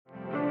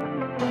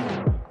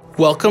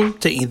Welcome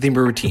to Anything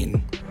But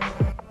Routine.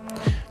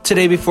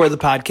 Today before the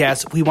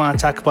podcast, we want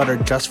to talk about our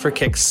Just for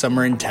Kicks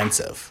Summer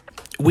Intensive.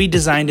 We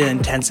designed an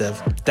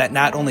intensive that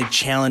not only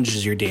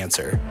challenges your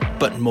dancer,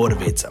 but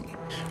motivates them.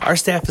 Our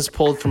staff is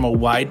pulled from a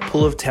wide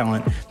pool of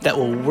talent that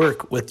will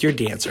work with your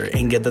dancer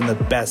and give them the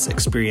best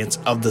experience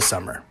of the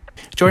summer.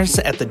 Join us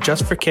at the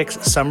Just for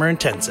Kicks Summer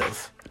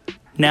Intensive.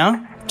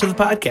 Now, to the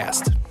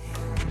podcast.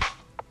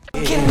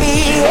 You can be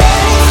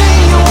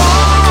anything you want.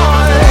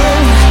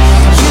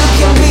 You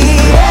can be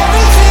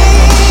everything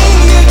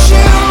you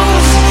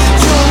choose.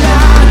 Do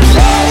not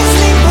let it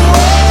slip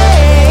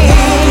away.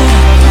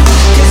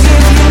 'Cause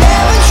if you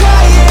never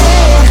try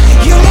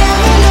it, you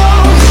never know.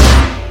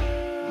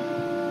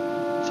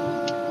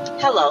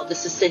 Hello,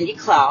 this is Cindy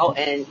Clow,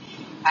 and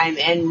I'm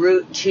en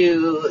route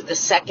to the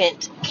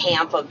second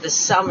camp of the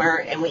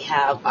summer, and we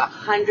have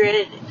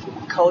 100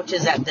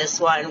 coaches at this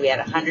one. We had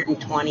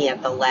 120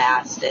 at the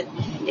last, and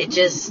it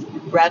just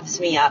revs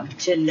me up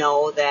to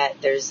know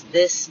that there's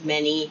this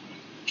many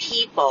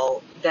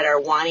people that are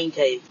wanting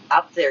to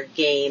up their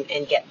game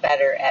and get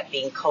better at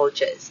being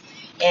coaches.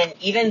 And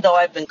even though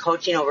I've been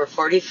coaching over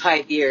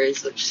 45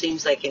 years, which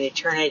seems like an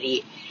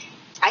eternity,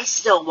 I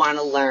still want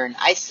to learn.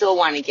 I still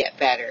want to get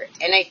better.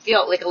 And I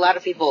feel like a lot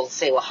of people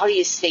say, well, how do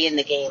you stay in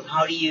the game?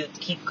 How do you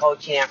keep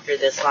coaching after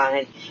this long?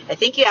 And I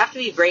think you have to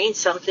be bringing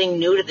something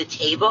new to the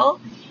table.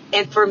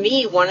 And for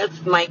me, one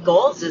of my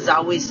goals is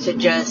always to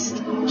just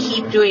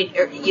keep doing,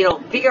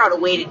 figure out a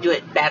way to do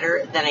it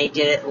better than I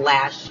did it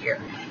last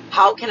year.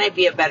 How can I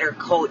be a better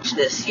coach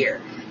this year?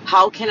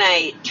 How can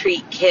I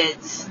treat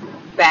kids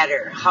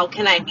better? How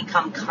can I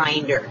become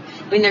kinder?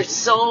 I mean, there's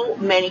so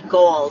many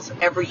goals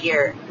every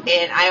year,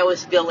 and I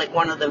always feel like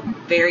one of the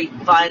very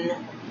fun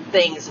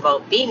things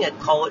about being a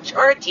coach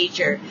or a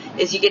teacher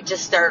is you get to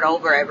start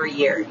over every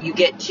year. You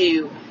get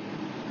to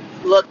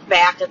look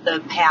back at the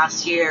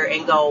past year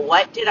and go,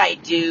 what did I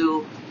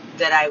do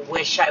that I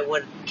wish I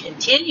would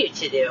continue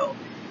to do?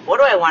 What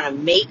do I want to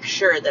make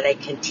sure that I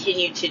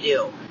continue to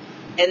do?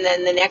 And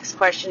then the next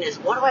question is,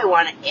 what do I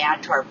want to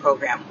add to our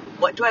program?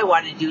 What do I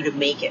want to do to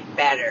make it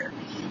better?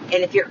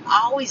 And if you're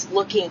always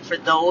looking for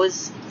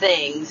those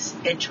things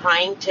and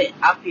trying to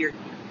up your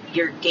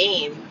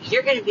game,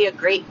 you're going to be a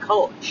great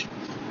coach.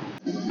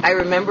 I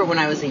remember when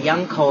I was a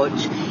young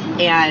coach,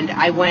 and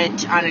I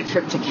went on a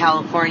trip to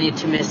California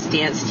to Miss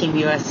Dance Team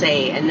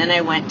USA, and then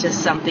I went to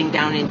something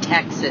down in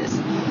Texas.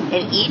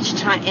 And each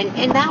time,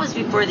 and that was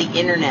before the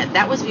internet.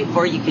 That was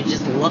before you could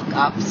just look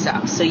up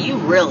stuff. So you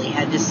really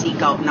had to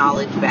seek out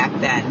knowledge back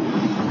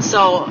then.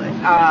 So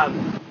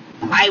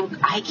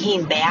I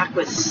came back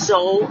with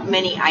so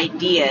many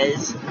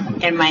ideas,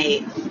 and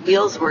my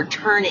wheels were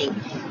turning.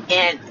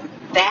 And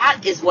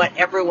that is what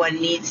everyone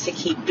needs to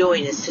keep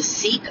doing, is to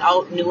seek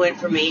out new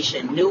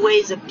information, new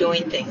ways of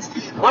doing things.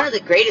 One of the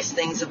greatest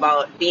things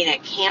about being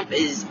at camp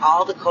is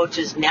all the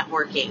coaches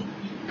networking.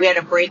 We had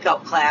a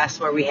breakout class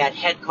where we had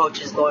head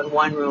coaches go in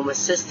one room,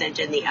 assistant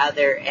in the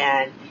other,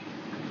 and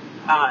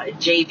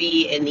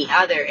JV in the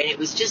other. And it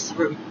was just,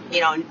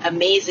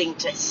 amazing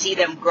to see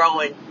them grow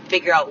and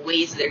figure out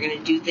ways they're going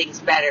to do things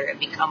better and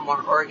become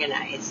more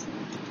organized.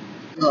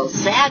 Well,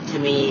 sad to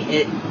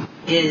me,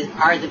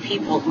 are the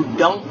people who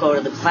don't go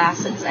to the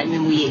classes. I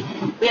mean, we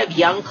have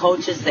young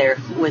coaches there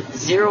with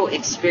zero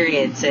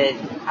experience, and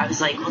I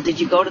was like, well, did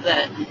you go to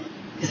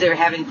because they were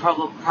having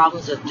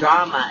problems with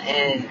drama,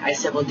 and I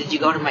said, well, did you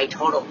go to my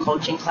total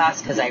coaching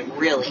class? Because I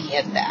really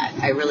hit that.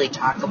 I really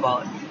talk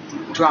about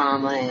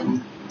drama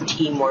and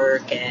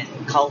teamwork and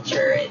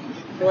culture, and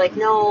they're like,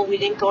 no, we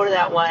didn't go to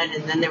that one.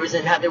 And then there was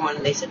another one,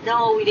 and they said,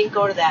 no, we didn't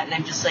go to that. And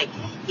I'm just like,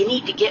 you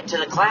need to get to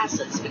the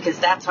classes, because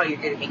that's how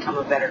you're going to become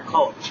a better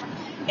coach.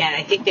 And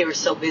I think they were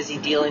so busy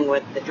dealing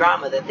with the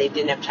drama that they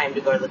didn't have time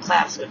to go to the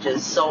class, which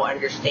is so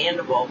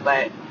understandable.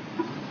 But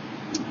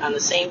on the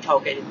same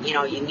token,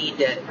 you need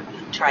to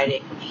try to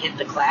hit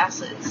the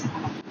classes.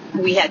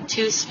 We had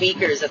two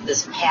speakers at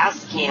this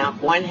past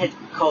camp. One had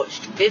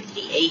coached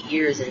 58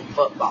 years in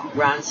football,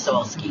 Ron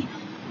Stolsky.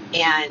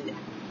 And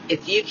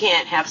if you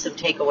can't have some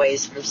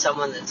takeaways from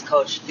someone that's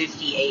coached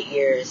 58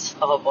 years,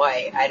 oh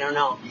boy, I don't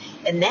know.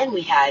 And then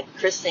we had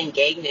Kristen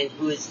Gagnon,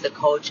 who is the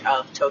coach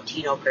of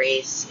Totino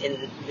Grace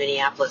in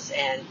Minneapolis,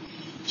 and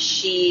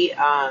she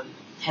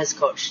has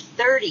coached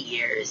 30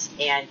 years,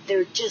 and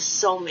there are just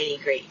so many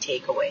great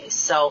takeaways.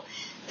 So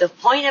the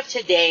point of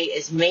today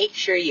is make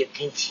sure you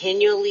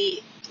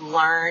continually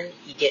learn,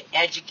 you get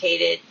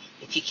educated.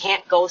 If you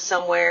can't go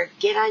somewhere,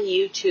 get on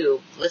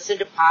YouTube, listen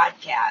to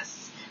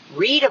podcasts,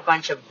 read a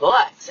bunch of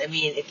books. I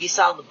mean, if you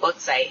saw the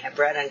books I have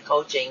read on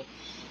coaching,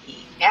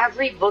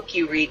 every book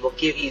you read will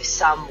give you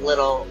some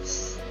little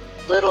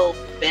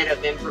bit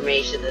of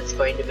information that's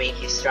going to make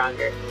you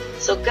stronger.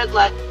 So good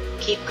luck.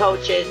 Keep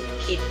coaching.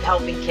 Keep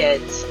helping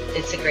kids.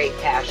 It's a great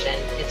passion.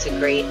 It's a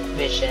great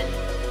mission.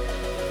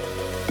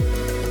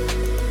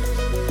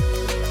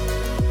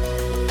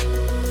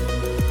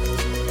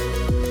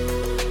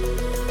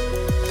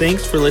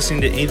 Thanks for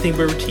listening to Anything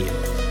But Routine.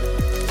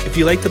 If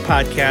you like the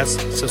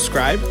podcast,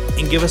 subscribe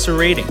and give us a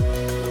rating.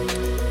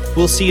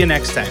 We'll see you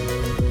next time.